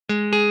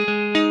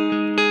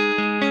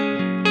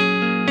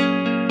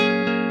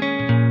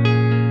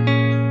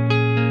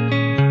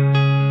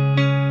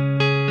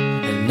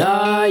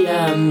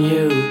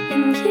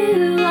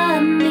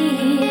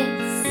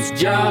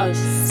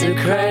just a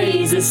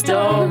crazy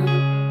storm.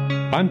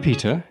 I'm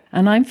Peter.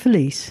 And I'm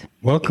Felice.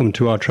 Welcome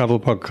to our travel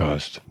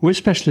podcast. We're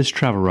specialist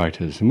travel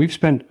writers, and we've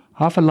spent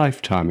half a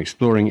lifetime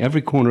exploring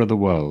every corner of the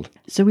world.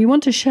 So we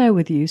want to share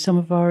with you some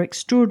of our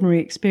extraordinary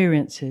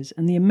experiences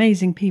and the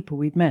amazing people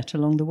we've met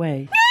along the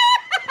way.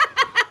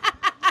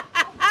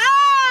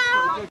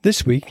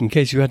 This week, in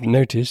case you hadn't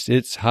noticed,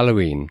 it's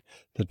Halloween,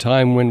 the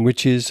time when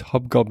witches,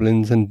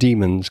 hobgoblins and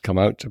demons come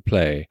out to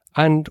play.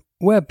 And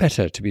where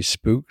better to be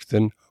spooked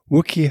than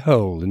Wookey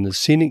Hole in the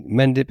scenic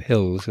Mendip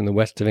Hills in the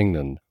west of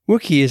England.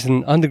 Wookey is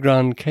an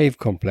underground cave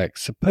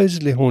complex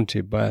supposedly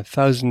haunted by a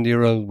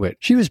 1,000-year-old witch.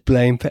 She was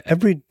blamed for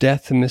every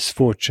death and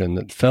misfortune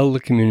that fell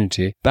the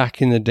community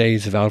back in the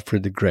days of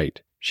Alfred the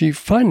Great. She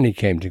finally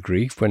came to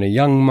grief when a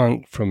young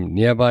monk from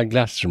nearby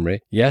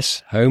Glastonbury,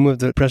 yes, home of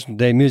the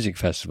present-day music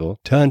festival,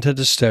 turned her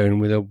to stone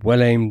with a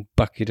well-aimed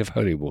bucket of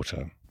holy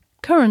water.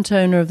 Current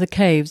owner of the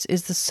caves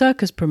is the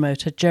circus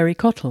promoter Jerry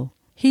Cottle.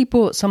 He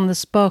brought some of the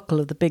sparkle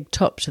of the big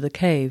top to the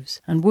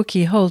caves, and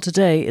Wookey Hole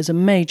today is a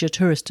major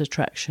tourist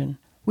attraction.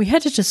 We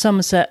headed to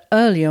Somerset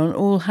early on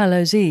All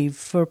Hallows Eve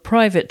for a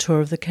private tour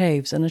of the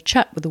caves and a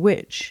chat with the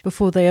witch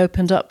before they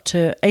opened up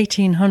to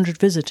 1,800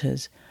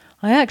 visitors.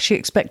 I actually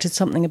expected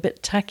something a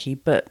bit tacky,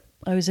 but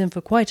I was in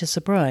for quite a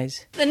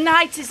surprise. The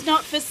night is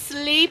not for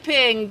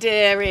sleeping,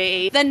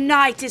 dearie. The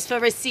night is for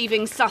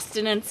receiving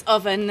sustenance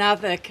of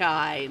another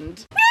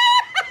kind.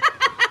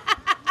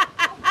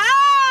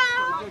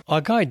 Our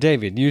guide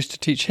David used to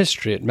teach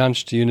history at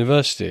Manchester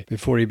University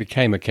before he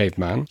became a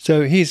caveman,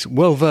 so he's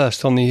well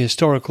versed on the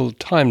historical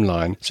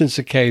timeline since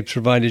the caves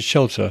provided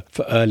shelter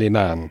for early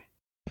man.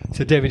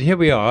 So David, here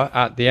we are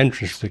at the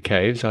entrance to the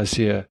caves. I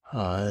see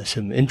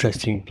some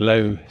interesting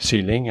low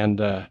ceiling and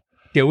a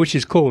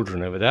witch's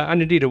cauldron over there,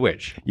 and indeed a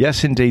witch.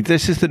 Yes, indeed.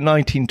 This is the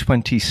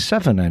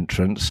 1927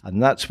 entrance,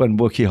 and that's when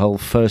Wookey Hole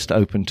first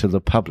opened to the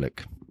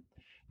public.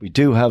 We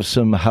do have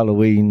some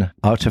Halloween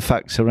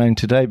artefacts around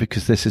today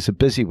because this is a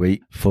busy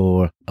week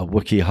for a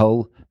Wookey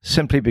Hole,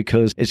 simply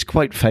because it's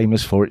quite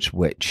famous for its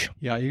witch.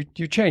 Yeah,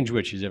 you change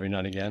witches every now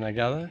and again, I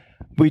gather.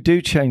 We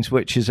do change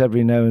witches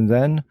every now and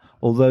then,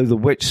 although the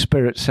witch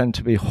spirit said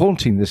to be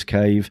haunting this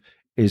cave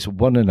is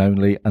one and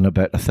only and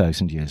about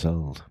 1,000 years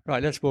old.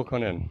 Right, let's walk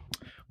on in.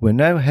 We're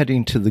now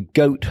heading to the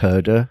Goat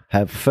Herder,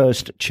 have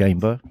first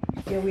chamber.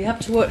 Yeah, we have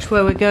to watch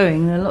where we're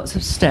going. There are lots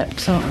of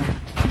steps, aren't there?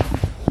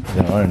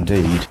 There are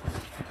indeed.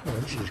 Well,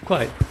 this is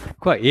quite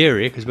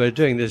eerie because we're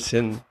doing this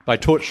by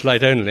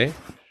torchlight only,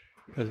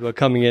 because we're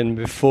coming in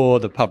before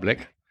the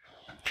public.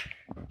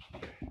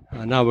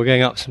 And now we're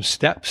going up some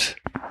steps.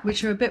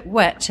 Which are a bit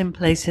wet in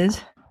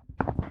places.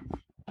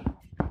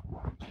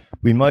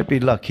 We might be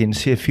lucky and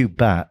see a few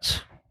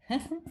bats. Who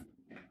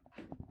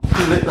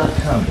lit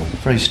that candle?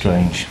 Very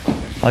strange.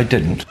 I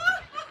didn't.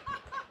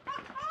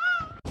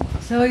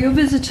 So are your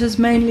visitors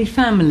mainly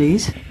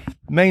families?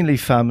 Mainly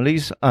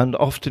families and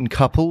often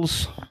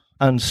couples,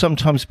 and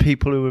sometimes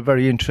people who are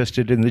very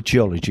interested in the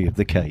geology of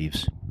the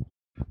caves.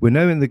 We're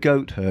now in the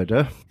Goat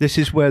Herder. This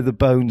is where the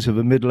bones of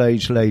a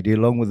middle-aged lady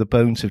along with the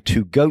bones of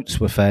 2 goats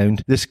were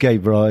found. This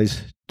gave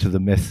rise to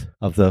the myth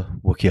of the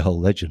Wookey Hole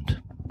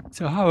legend.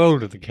 So how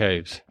old are the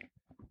caves?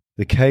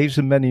 The caves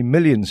are many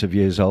millions of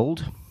years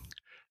old,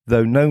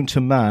 though known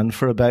to man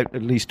for about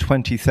at least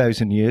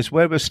 20,000 years.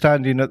 Where we're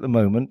standing at the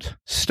moment,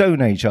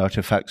 Stone Age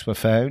artefacts were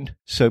found,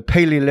 so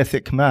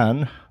Paleolithic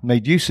man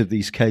made use of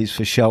these caves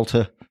for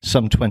shelter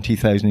some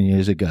 20,000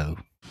 years ago.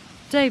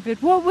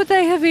 David, what would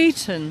they have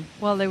eaten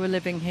while they were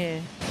living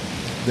here?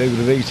 They would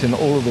have eaten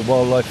all of the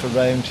wildlife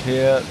around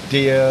here,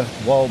 deer,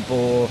 wild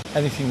boar,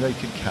 anything they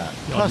could catch.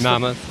 Wild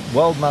mammoth.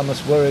 Wild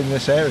mammoths were in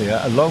this area,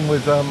 along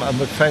with and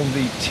we found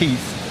the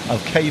teeth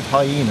of cave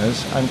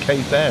hyenas and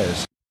cave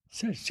bears.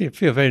 So it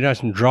feels very nice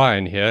and dry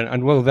in here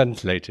and well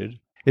ventilated.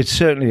 It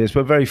certainly is.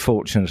 We're very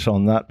fortunate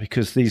on that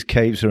because these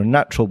caves are a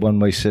natural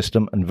one-way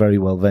system and very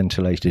well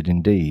ventilated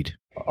indeed.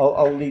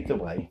 I'll lead the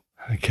way.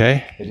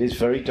 Okay. It is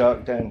very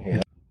dark down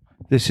here.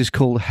 This is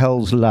called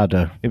Hell's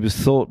Ladder. It was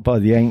thought by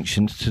the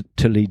ancients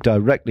to lead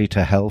directly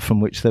to hell,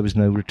 from which there was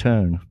no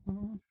return.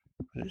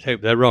 Let's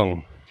hope they're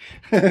wrong.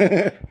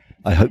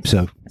 I hope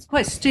so. It's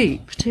quite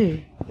steep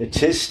too.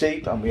 It is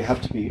steep and we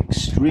have to be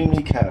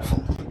extremely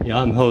careful. Yeah,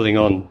 I'm holding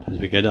on as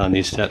we go down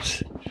these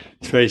steps.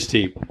 It's very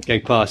steep,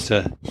 going past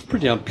a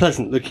pretty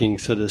unpleasant looking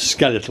sort of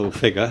skeletal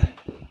figure.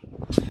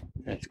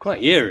 It's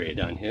quite eerie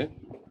down here.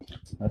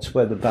 That's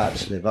where the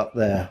bats live, up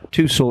there.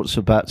 2 sorts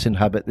of bats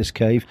inhabit this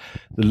cave,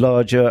 the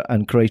larger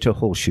and greater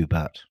horseshoe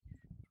bat.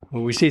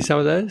 Will we see some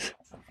of those?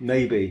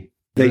 Maybe.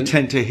 They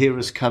tend to hear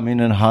us come in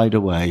and hide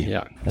away.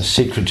 Yeah. As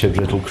secretive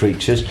little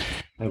creatures.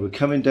 Now we're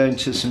coming down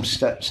to some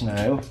steps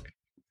now.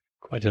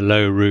 Quite a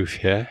low roof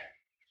here.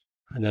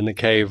 And then the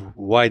cave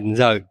widens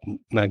out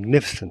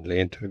magnificently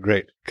into a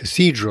great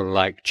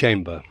cathedral-like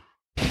chamber.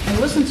 I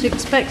wasn't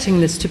expecting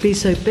this to be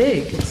so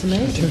big. It's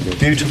amazing.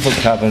 Beautiful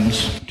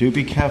caverns. Do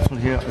be careful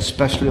here,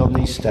 especially on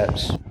these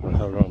steps. We'll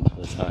hold on to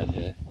the side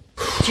here.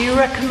 Do you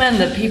recommend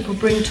that people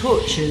bring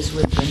torches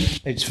with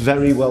them? It's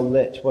very well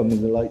lit when the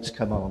lights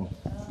come on.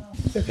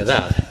 Look at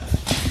that.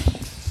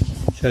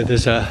 So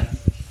there's a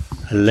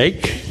A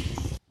lake?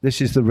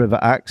 This is the River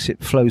Axe.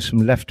 It flows from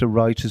left to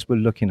right as we're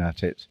looking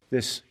at it.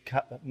 This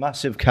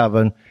massive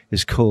cavern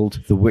is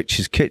called the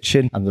Witch's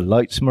Kitchen, and the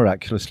lights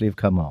miraculously have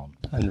come on.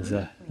 And there's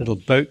a little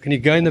boat. Can you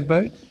go in the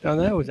boat down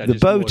there? Or is that The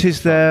just boat water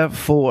is fun? there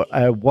for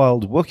a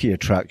Wild Wookiee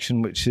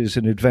attraction, which is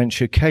an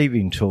adventure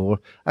caving tour.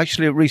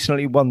 Actually, it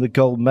recently won the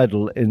gold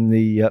medal in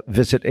the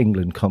Visit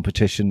England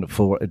competition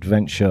for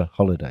adventure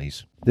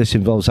holidays. This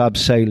involves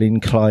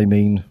abseiling,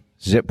 climbing,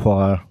 zip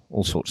wire,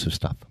 all sorts of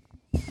stuff.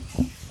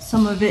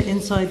 Some of it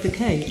inside the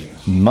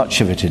cave. Much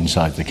of it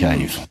inside the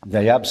cave.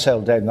 They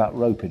abseil down that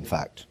rope, in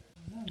fact.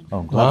 Oh,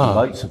 I'm glad the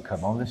lights have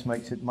come on. This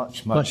makes it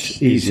much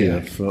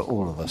easier for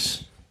all of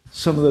us.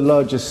 Some of the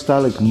largest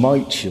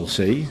stalagmites you'll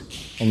see.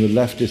 On the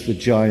left is the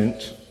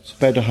giant. It's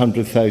about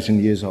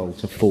 100,000 years old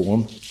to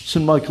form.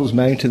 St Michael's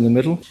Mount in the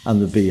middle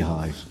and the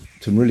Beehive.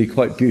 Some really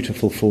quite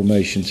beautiful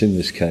formations in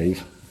this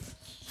cave,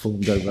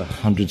 formed over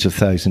hundreds of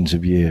thousands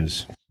of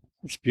years.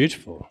 It's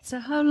beautiful.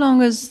 So how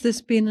long has this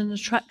been an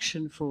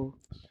attraction for?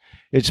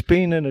 It's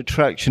been an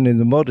attraction in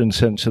the modern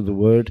sense of the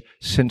word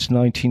since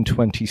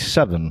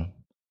 1927.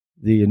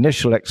 The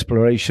initial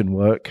exploration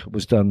work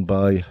was done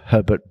by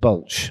Herbert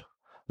Bulch,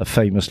 a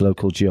famous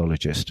local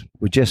geologist.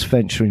 We're just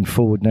venturing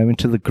forward now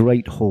into the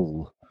Great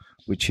Hall,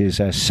 which is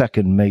our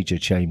second major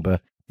chamber.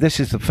 This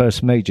is the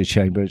first major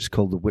chamber. It's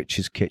called the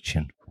Witch's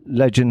Kitchen.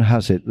 Legend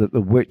has it that the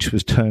witch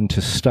was turned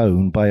to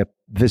stone by a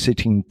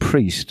visiting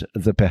priest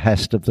at the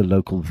behest of the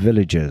local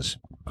villagers.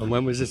 And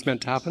when was this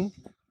meant to happen?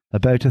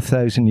 About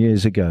 1,000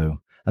 years ago.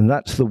 And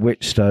that's the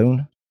Witch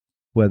Stone,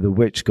 where the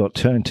witch got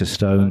turned to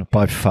stone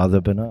by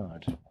Father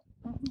Bernard.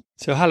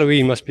 So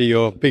Halloween must be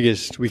your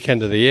biggest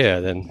weekend of the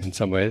year then, in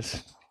some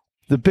ways.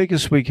 The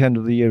biggest weekend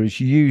of the year is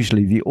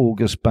usually the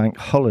August bank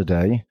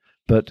holiday,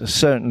 but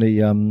certainly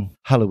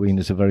Halloween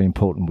is a very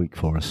important week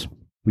for us.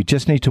 We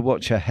just need to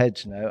watch our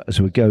heads now as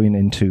we're going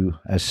into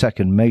our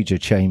second major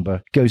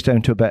chamber. It goes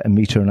down to about 1.5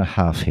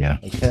 meters here.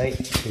 Okay,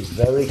 please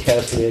very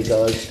carefully here,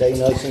 guys. Stay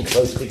nice and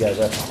close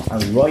together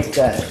and right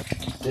down.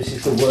 This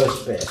is the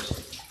worst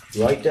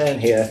bit. Right down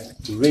here,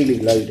 really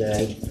low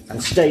down,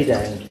 and stay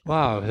down.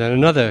 Wow, then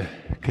another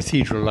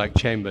cathedral-like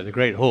chamber, the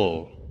Great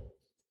Hall.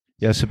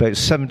 Yes, about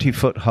 70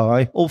 foot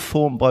high, all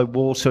formed by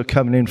water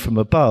coming in from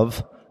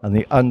above and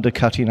the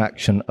undercutting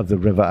action of the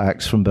River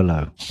Axe from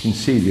below. You can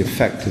see the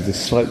effect of the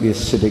slightly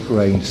acidic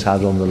rains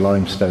had on the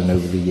limestone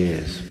over the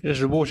years. Does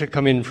the water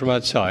come in from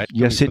outside?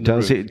 Yes, it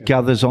does. It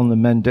gathers on the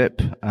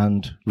Mendip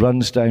and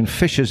runs down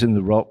fissures in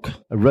the rock,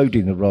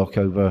 eroding the rock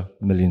over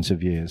millions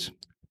of years.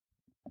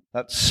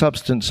 That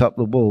substance up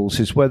the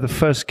walls is where the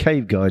first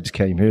cave guides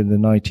came here in the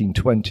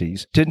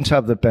 1920s. Didn't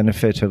have the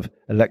benefit of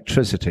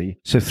electricity,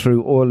 so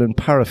threw oil and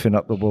paraffin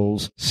up the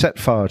walls, set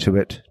fire to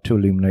it to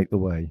illuminate the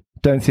way.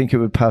 Don't think it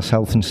would pass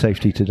health and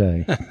safety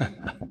today.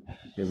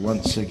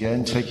 Once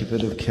again, take a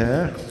bit of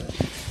care.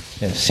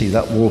 Yeah, see,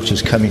 that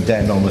water's coming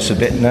down on us a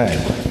bit now.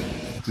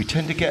 We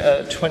tend to get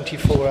a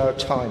 24-hour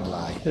time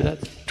lag.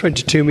 That's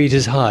 22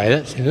 metres high.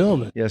 That's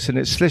enormous. Yes, and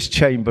it's this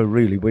chamber,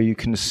 really, where you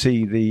can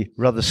see the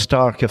rather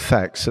stark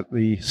effects that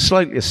the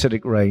slightly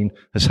acidic rain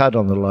has had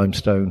on the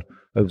limestone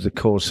over the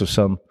course of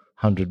some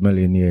 100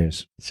 million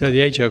years. So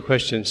the age-old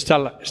question,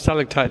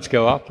 stalactites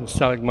go up and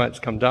stalagmites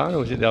come down,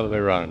 or is it the other way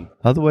around?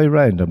 Other way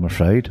round, I'm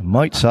afraid.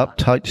 Mites up,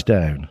 tights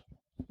down.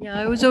 Yeah,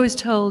 I was always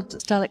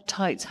told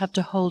stalactites have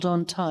to hold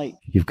on tight.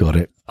 You've got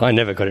it. I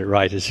never got it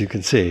right, as you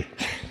can see.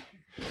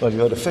 Well,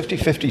 you've got a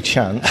 50-50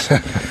 chance.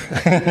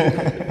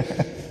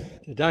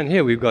 Down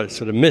here we've got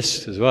sort of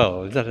mist as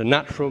well. Is that a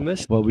natural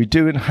mist? Well, we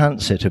do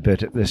enhance it a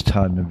bit at this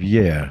time of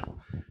year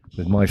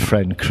with my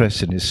friend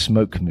Chris and his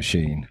smoke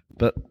machine.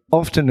 But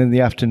often in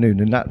the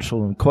afternoon, a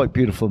natural and quite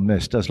beautiful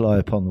mist does lie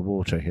upon the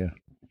water here.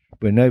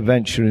 We're now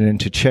venturing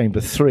into Chamber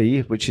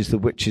 3, which is the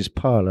Witch's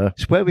Parlour.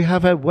 It's where we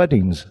have our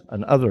weddings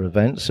and other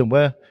events, and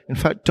where, in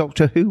fact,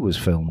 Doctor Who was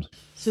filmed.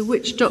 So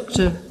which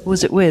doctor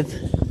was it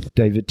with?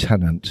 David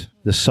Tennant,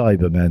 the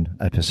Cybermen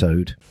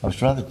episode. I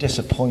was rather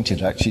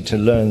disappointed, actually, to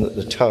learn that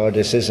the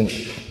TARDIS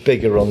isn't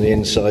bigger on the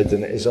inside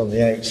than it is on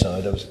the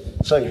outside. I was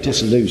so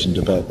disillusioned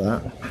about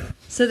that.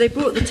 So they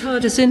brought the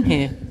TARDIS in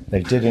here?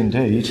 They did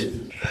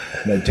indeed.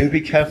 Now, do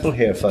be careful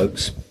here,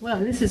 folks. Well,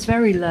 this is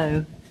very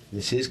low.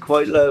 This is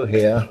quite low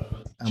here,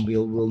 and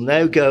we'll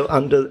now go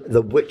under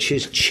the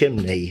witch's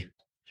chimney.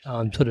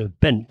 I'm sort of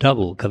bent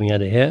double coming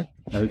out of here.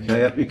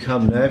 Okay, up you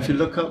come now. If you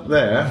look up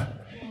there,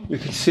 you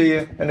can see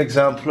an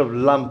example of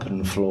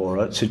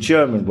Lampenflora. It's a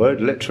German word,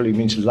 literally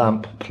means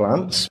lamp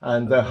plants,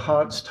 and they're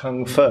hart's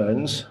tongue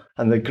ferns,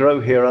 and they grow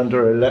here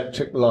under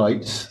electric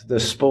lights. The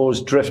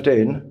spores drift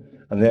in,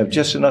 and they have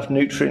just enough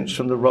nutrients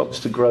from the rocks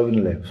to grow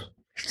and live.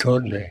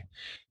 Extraordinary.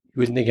 You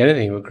wouldn't think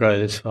anything would grow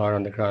this far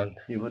underground.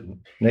 You wouldn't.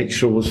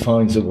 Nature always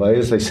finds a way,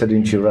 as they said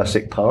in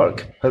Jurassic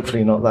Park.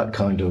 Hopefully not that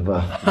kind of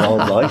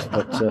wildlife,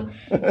 but...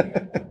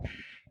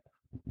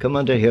 Come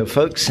under here,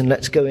 folks, and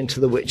let's go into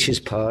the witch's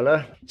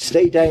parlour.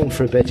 Stay down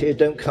for a bit here.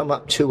 Don't come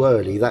up too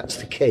early. That's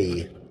the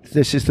key.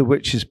 This is the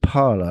witch's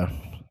parlour.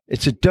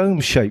 It's a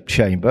dome-shaped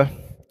chamber.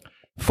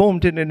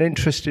 formed in an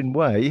interesting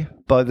way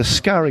by the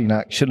scouring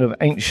action of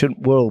ancient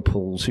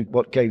whirlpools,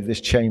 what gave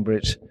this chamber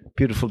its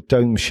beautiful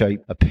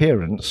dome-shaped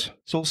appearance.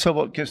 It's also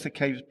what gives the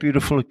caves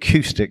beautiful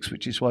acoustics,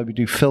 which is why we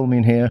do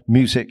filming here,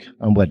 music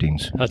and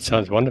weddings. That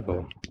sounds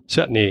wonderful.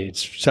 Certainly, it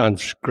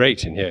sounds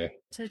great in here.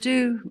 So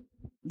do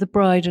the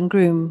bride and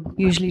groom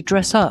usually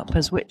dress up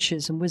as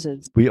witches and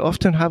wizards? We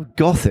often have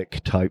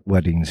Gothic-type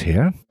weddings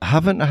here. I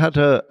haven't had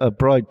a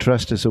bride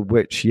dressed as a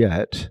witch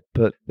yet,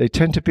 but they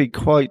tend to be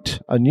quite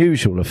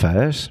unusual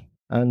affairs,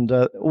 and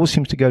all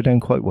seems to go down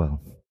quite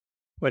well.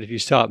 Well, if you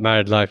start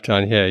married life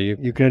down here,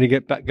 you can only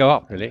go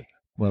up, really.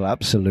 Well,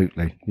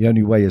 absolutely. The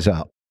only way is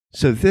up.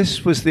 So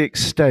this was the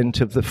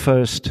extent of the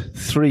first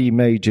 3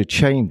 major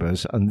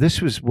chambers, and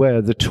this was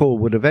where the tour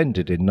would have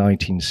ended in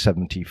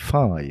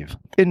 1975.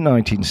 In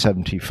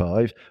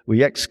 1975,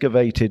 we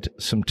excavated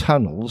some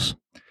tunnels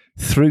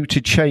through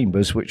to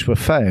chambers which were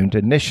found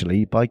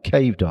initially by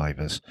cave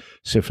divers.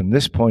 So from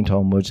this point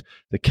onwards,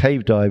 the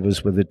cave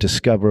divers were the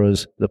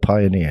discoverers, the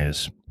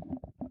pioneers.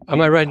 Am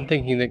I right in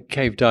thinking that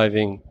cave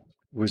diving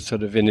was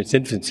sort of in its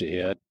infancy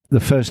here? The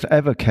first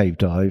ever cave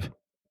dive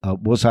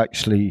was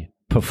actually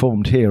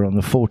performed here on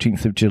the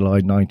 14th of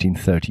July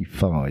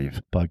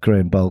 1935 by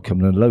Graham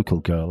Balcom and a local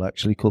girl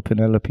actually called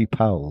Penelope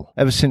Powell.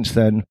 Ever since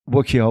then,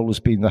 Wookey Hole has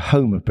been the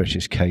home of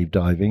British cave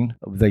diving.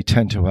 They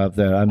tend to have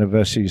their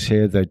anniversaries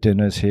here, their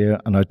dinners here,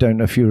 and I don't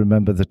know if you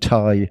remember the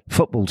Thai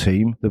football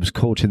team that was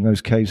caught in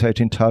those caves out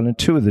in Thailand.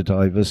 2 of the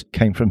divers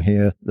came from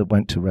here that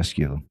went to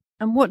rescue them.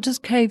 And what does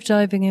cave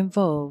diving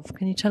involve?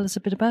 Can you tell us a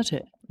bit about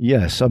it?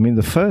 Yes, I mean,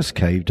 the first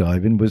cave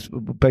diving was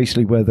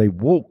basically where they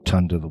walked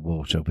under the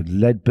water with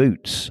lead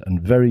boots and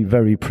very,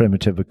 very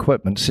primitive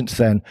equipment. Since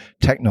then,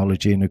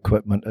 technology and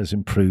equipment has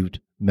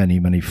improved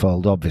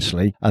many-fold,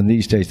 obviously. And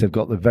these days, they've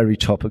got the very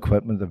top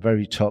equipment, the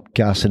very top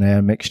gas and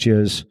air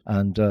mixtures.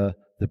 And the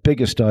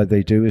biggest dive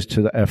they do is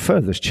to our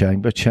furthest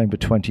chamber, chamber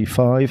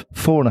 25,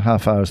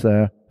 4.5 hours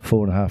there,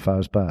 4.5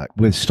 hours back,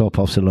 with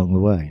stop-offs along the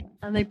way.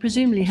 And they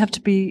presumably have to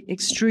be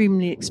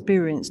extremely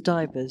experienced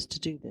divers to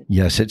do this.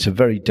 Yes, it's a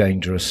very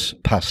dangerous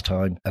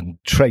pastime, and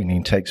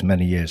training takes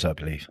many years, I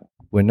believe.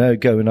 We're now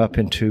going up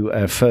into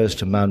our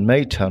first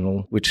man-made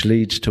tunnel, which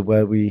leads to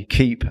where we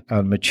keep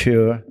and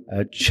mature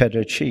our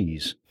cheddar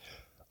cheese.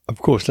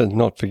 Of course, let's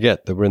not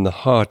forget that we're in the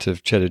heart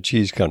of cheddar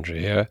cheese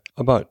country here,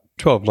 about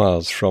 12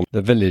 miles from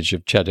the village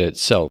of Cheddar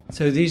itself.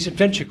 So these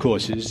adventure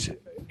courses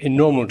in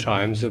normal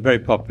times are very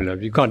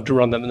popular. You can't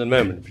run them at the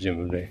moment,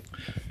 presumably.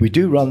 We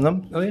do run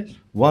them. Oh, yes?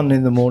 One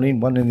in the morning,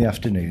 one in the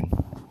afternoon.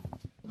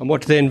 And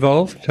what do they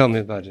involve? Tell me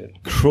about it.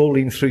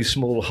 Crawling through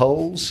small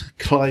holes,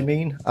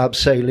 climbing,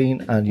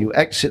 abseiling, and you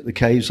exit the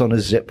caves on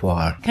a zip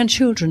wire. Can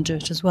children do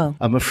it as well?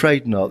 I'm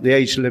afraid not. The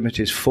age limit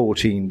is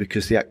 14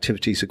 because the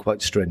activities are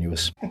quite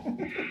strenuous.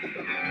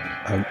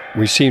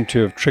 We seem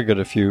to have triggered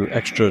a few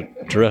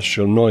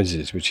extraterrestrial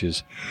noises, which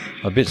is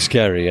a bit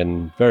scary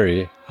and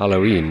very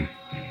Halloween.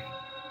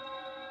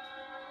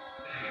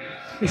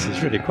 This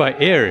is really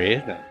quite eerie,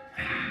 isn't it?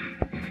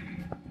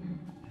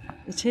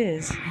 It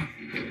is.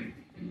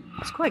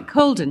 It's quite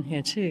cold in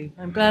here too.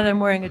 I'm glad I'm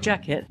wearing a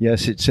jacket.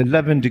 Yes, it's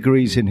 11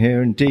 degrees in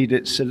here. Indeed,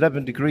 it's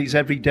 11 degrees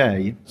every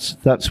day.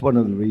 That's one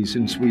of the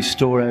reasons we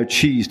store our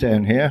cheese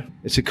down here.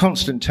 It's a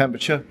constant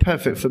temperature,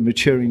 perfect for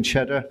maturing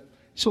cheddar.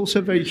 It's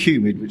also very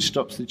humid, which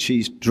stops the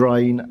cheese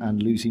drying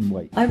and losing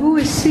weight. I've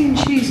always seen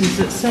cheeses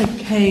that said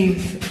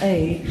cave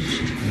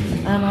aged,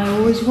 and I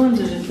always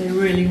wondered if they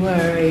really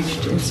were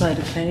aged inside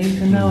a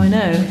cave, and now I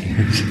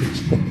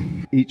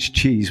know. Each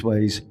cheese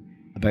weighs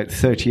about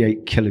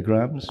 38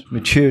 kilograms,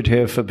 matured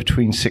here for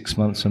between 6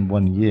 months and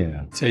 1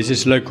 year. So is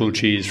this local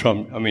cheese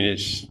from,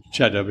 it's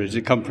cheddar, but does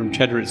it come from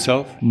Cheddar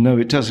itself? No,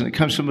 it doesn't. It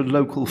comes from a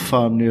local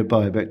farm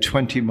nearby, about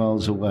 20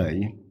 miles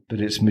away, but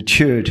it's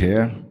matured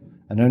here,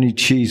 and only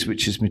cheese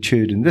which is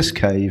matured in this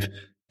cave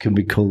can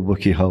be called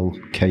Wookey Hole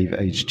Cave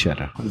Aged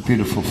Cheddar. What a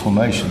beautiful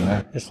formation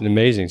there. That's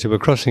amazing. So we're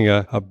crossing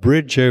a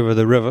bridge over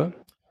the river,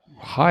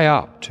 high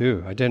up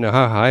too. I don't know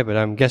how high, but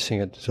I'm guessing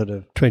at sort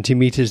of 20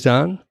 metres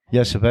down.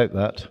 Yes, about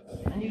that.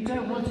 And you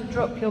don't want to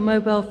drop your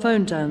mobile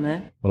phone down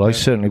there? Well, I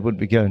certainly wouldn't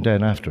be going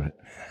down after it.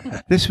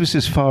 This was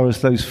as far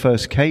as those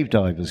first cave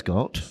divers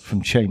got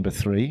from Chamber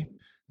 3.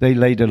 They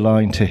laid a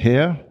line to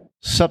here.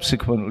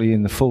 Subsequently,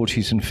 in the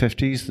 40s and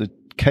 50s, the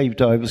cave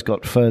divers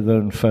got further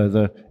and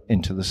further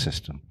into the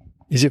system.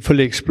 Is it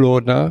fully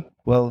explored now?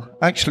 Well,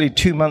 actually,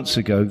 2 months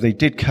ago, they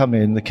did come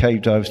in, the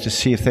cave divers, to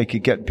see if they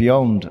could get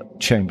beyond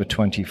Chamber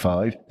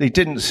 25. They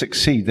didn't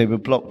succeed. They were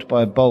blocked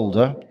by a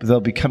boulder, but they'll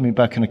be coming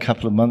back in a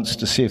couple of months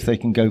to see if they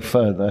can go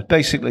further.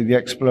 Basically, the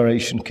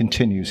exploration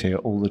continues here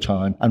all the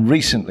time. And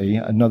recently,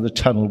 another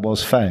tunnel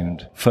was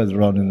found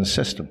further on in the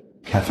system.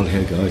 Careful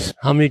here, guys.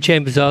 How many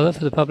chambers are there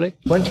for the public?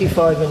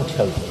 25 in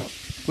total.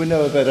 We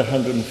know about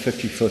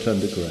 150 foot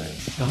underground.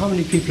 So how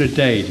many people a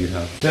day do you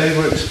have? They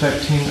were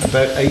expecting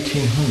about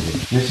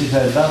 1,800. This is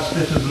our last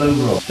bit of low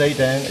rock. Stay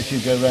down as you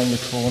go round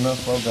the corner.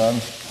 Well done.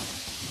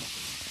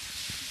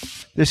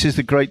 This is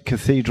the Great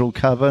Cathedral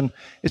Cavern.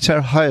 It's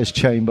our highest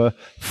chamber,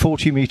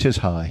 40 metres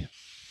high.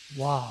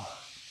 Wow.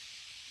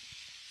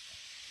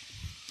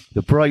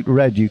 The bright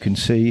red you can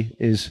see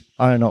is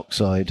iron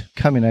oxide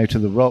coming out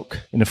of the rock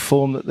in a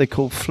form that they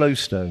call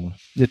flowstone.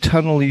 The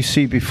tunnel you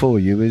see before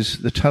you is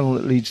the tunnel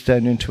that leads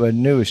down into our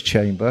newest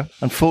chamber.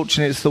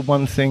 Unfortunately, it's the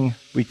one thing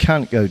we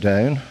can't go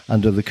down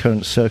under the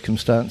current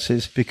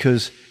circumstances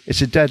because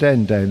it's a dead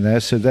end down there,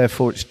 so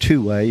therefore it's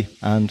two-way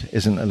and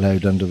isn't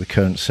allowed under the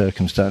current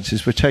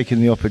circumstances. We're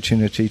taking the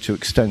opportunity to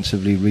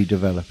extensively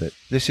redevelop it.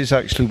 This is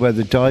actually where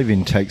the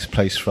diving takes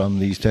place from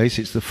these days.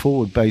 It's the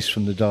forward base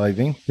from the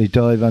diving. They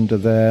dive under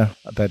there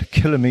about 1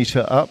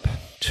 kilometre up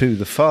to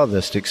the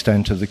farthest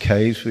extent of the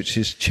caves, which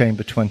is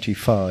chamber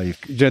 25.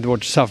 You don't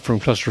want to suffer from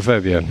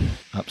claustrophobia?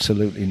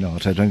 Absolutely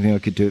not. I don't think I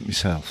could do it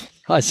myself.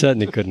 I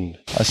certainly couldn't.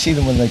 I see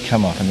them when they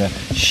come up and they're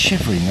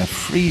shivering, they're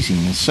freezing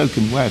and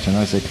soaking wet, and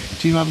I say,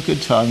 do you have a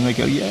good time? And they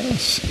go,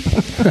 yes.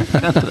 I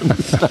can't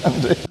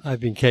understand it. I've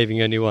been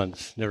caving only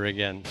once, never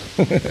again.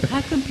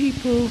 How can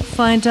people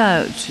find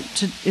out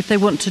if they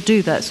want to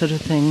do that sort of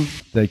thing?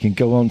 They can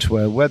go onto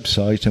our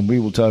website and we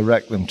will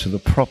direct them to the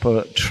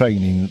proper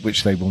training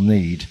which they will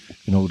need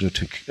in order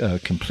to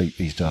complete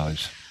these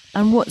dives.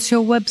 And what's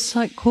your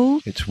website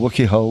called? It's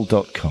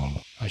wookiehole.com.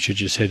 I should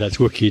just say that's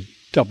Wookie,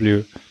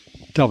 W-O-O-K-E-Y.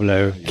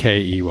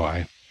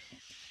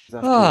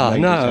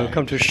 No,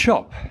 come to a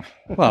shop.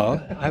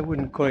 Well, I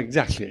wouldn't call it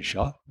exactly a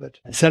shop, but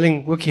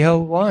selling Wookie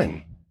Hole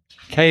wine.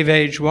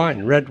 Cave-aged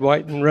wine, red,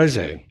 white and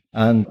rosé.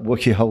 And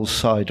Wookie Hole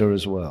cider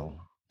as well.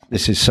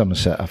 This is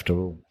Somerset after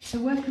all. So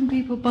where can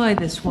people buy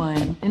this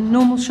wine? In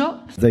normal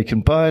shops? They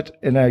can buy it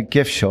in our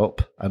gift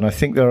shop, and I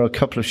think there are a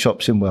couple of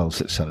shops in Wales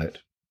that sell it.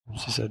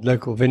 Is this a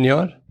local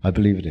vineyard? I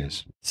believe it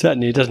is.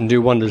 Certainly it doesn't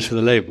do wonders for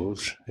the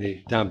labels,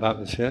 the damp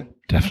atmosphere.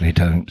 Definitely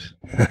don't.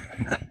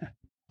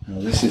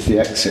 Well, this is the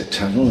exit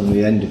tunnel and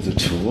the end of the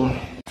tour.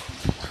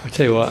 I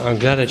tell you what, I'm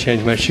glad I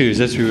changed my shoes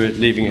as we were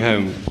leaving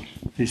home.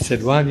 He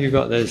said, why have you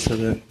got those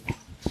sort of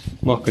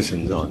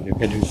moccasins on? You're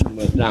getting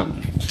somewhere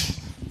damp.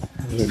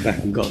 I went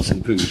back and got some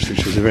boots,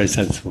 which was a very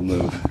sensible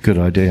move. Good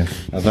idea.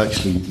 I've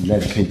actually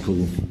led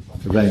people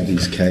around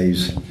these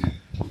caves.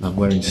 I'm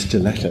wearing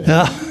stilettos.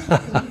 And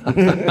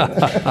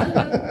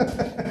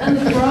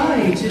the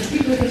bride, if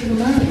people are getting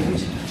married,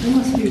 they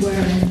must be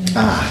wearing...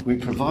 We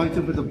provide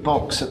them with a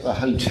box at the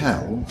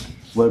hotel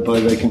whereby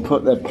they can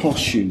put their posh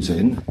shoes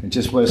in and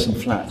just wear some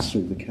flats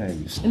through the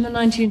caves. In the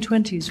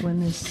 1920s, when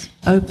this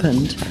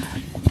opened,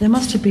 there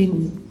must have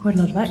been quite a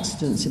lot of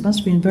accidents. It must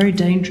have been very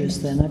dangerous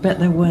then. I bet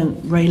there weren't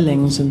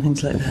railings and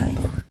things like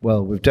that.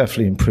 Well, we've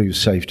definitely improved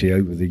safety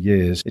over the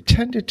years. It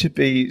tended to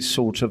be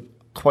sort of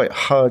quite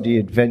hardy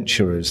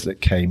adventurers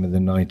that came in the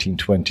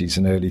 1920s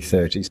and early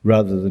 30s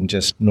rather than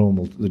just the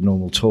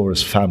normal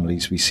tourist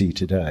families we see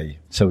today.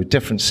 So a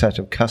different set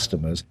of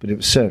customers, but it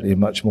was certainly a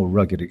much more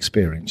rugged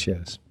experience,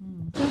 yes.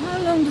 So how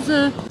long does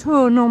a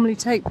tour normally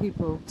take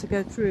people to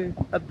go through?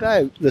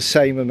 About the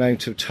same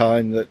amount of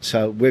time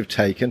that we've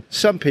taken.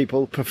 Some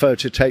people prefer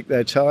to take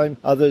their time,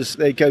 others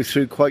they go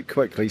through quite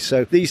quickly.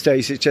 So these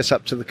days it's just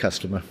up to the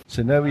customer.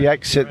 So now we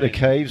exit the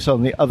caves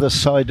on the other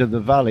side of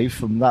the valley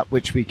from that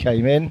which we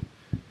came in.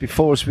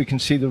 Before us we can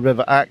see the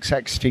River Axe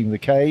exiting the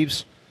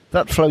caves.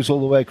 That flows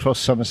all the way across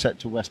Somerset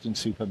to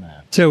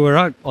Weston-super-Mare. So we're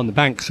out on the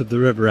banks of the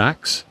River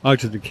Axe,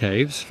 out of the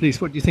caves. Fleece,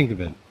 what do you think of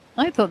it?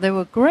 I thought they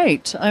were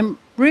great. I'm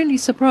really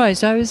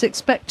surprised. I was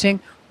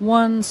expecting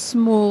one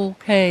small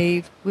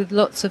cave with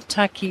lots of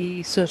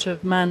tacky sort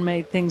of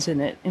man-made things in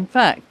it. In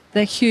fact,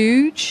 they're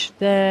huge,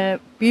 they're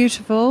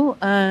beautiful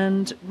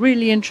and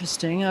really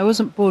interesting. I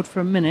wasn't bored for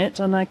a minute,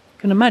 and I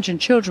can imagine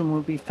children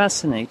will be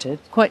fascinated.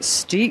 Quite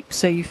steep,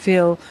 so you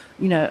feel,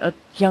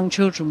 young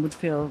children would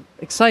feel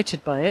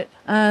excited by it.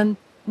 And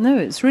no,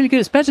 it's really good.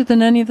 It's better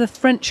than any of the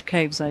French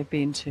caves I've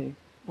been to.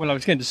 Well, I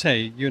was going to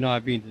say, you and I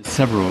have been to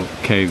several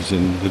caves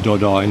in the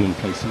Dordogne and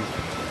places,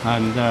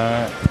 and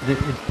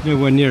it's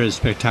nowhere near as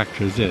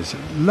spectacular as this,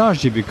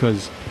 largely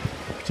because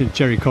since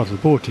Jerry Cottle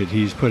bought it,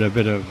 he's put a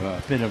bit of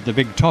the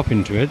big top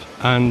into it,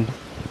 and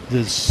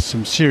there's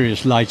some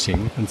serious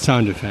lighting and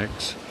sound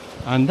effects,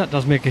 and that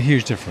does make a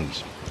huge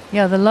difference.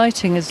 Yeah, the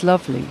lighting is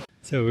lovely.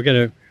 So we're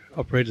going to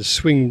operate a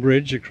swing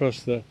bridge across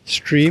the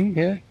stream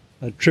here,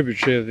 a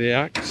tributary of the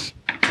Axe.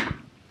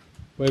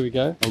 Where we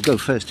go. I'll go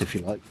first if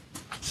you like.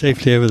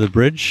 Safely over the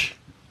bridge,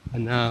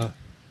 and now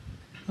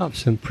up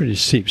some pretty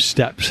steep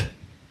steps.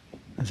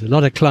 There's a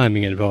lot of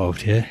climbing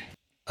involved here.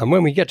 And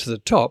when we get to the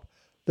top,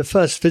 the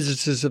first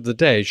visitors of the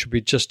day should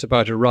be just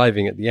about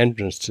arriving at the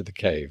entrance to the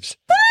caves.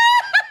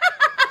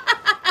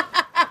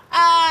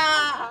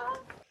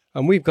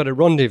 And we've got a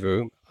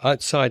rendezvous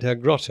outside her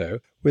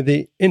grotto with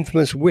the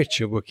infamous witch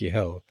of Wookie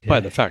Hole. Yeah.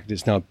 By the fact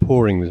it's now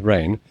pouring with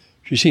rain,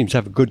 she seems to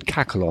have a good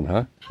cackle on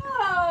her.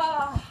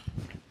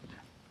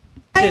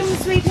 Home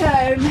sweet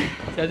home.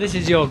 So this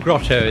is your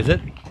grotto, is it?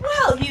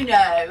 Well,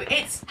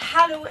 it's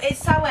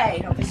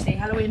Samhain, obviously,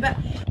 Halloween, but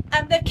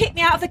they've kicked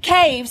me out of the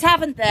caves,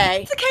 haven't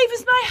they? The cave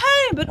is my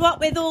home, but what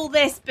with all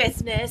this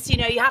business,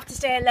 you have to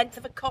stay a length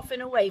of a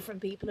coffin away from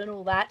people and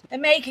all that. They're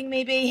making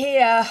me be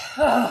here.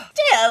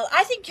 Still,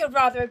 I think you'll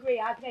rather agree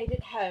I've made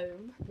it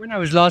home. When I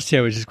was last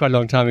here, which is quite a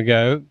long time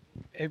ago,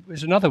 it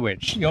was another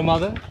witch. Your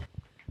mother?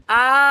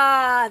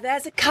 Ah,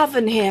 there's a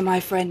coven here, my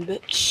friend,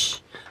 but shh,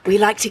 we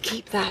like to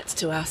keep that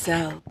to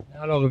ourselves.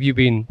 How long have you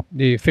been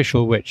the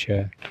official witch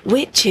here?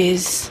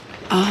 Witches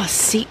are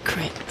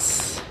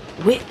secrets.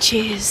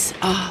 Witches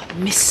are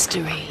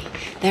mystery.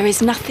 There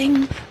is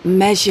nothing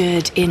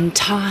measured in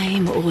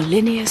time or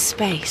linear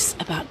space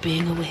about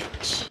being a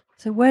witch.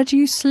 So where do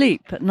you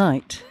sleep at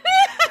night?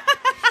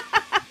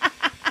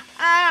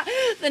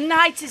 The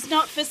night is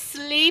not for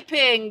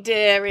sleeping,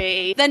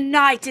 dearie. The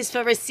night is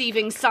for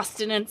receiving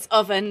sustenance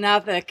of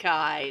another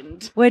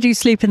kind. Where do you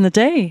sleep in the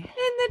day? In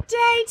the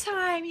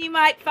daytime, you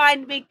might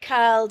find me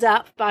curled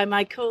up by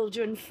my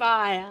cauldron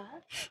fire.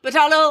 But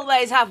I'll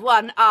always have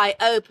one eye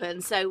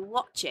open, so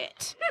watch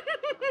it.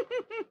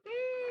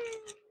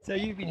 So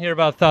you've been here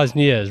about 1,000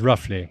 years,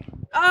 roughly.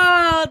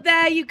 Oh,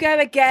 there you go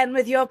again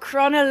with your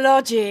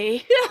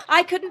chronology.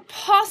 I couldn't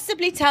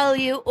possibly tell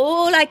you.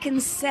 All I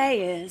can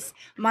say is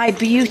my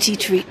beauty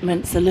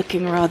treatments are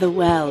looking rather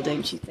well,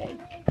 don't you think?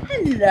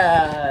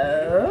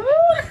 Hello.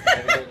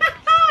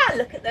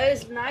 Look at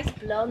those nice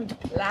blonde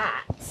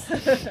plaits.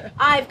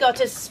 I've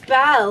got a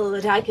spell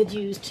that I could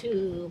use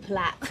 2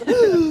 plaits.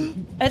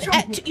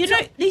 You know,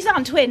 these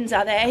aren't twins,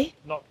 are they?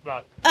 Not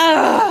right.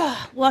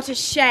 Oh, what a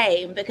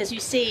shame, because you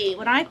see,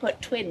 when I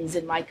put twins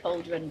in my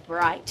cauldron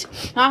bright,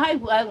 I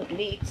won't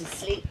need to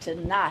sleep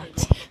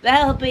tonight.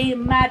 There'll be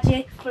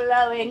magic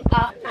flowing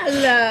up.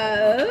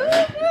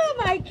 Hello. Oh,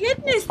 my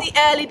goodness, the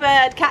early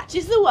bird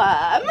catches the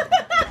worm.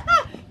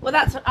 Well,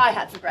 that's what I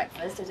had for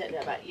breakfast. I don't know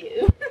about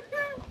you.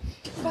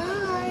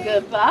 Bye.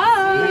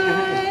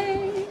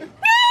 Goodbye.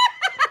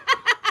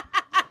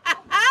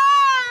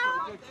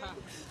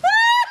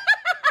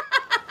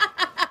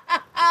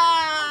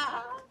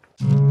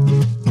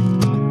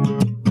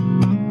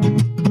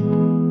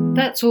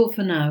 That's all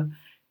for now.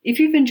 If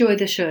you've enjoyed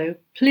the show,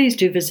 please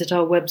do visit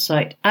our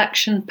website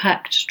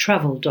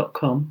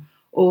actionpackedtravel.com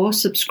or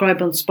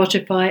subscribe on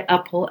Spotify,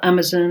 Apple,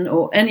 Amazon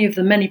or any of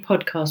the many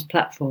podcast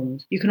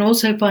platforms. You can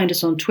also find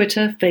us on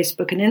Twitter,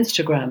 Facebook and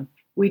Instagram.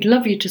 We'd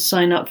love you to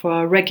sign up for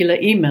our regular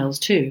emails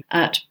too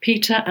at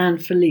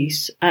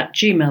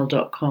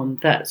peterandfelice@gmail.com.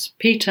 That's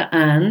Peter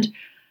and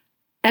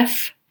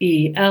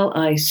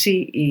FELICE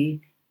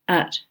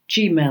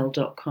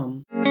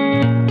 @gmail.com.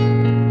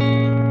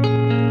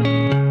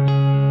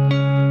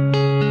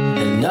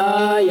 And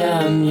I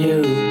am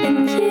you,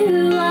 And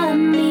you are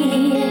me.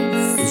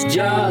 it's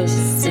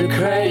just a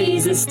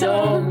crazy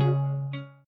storm.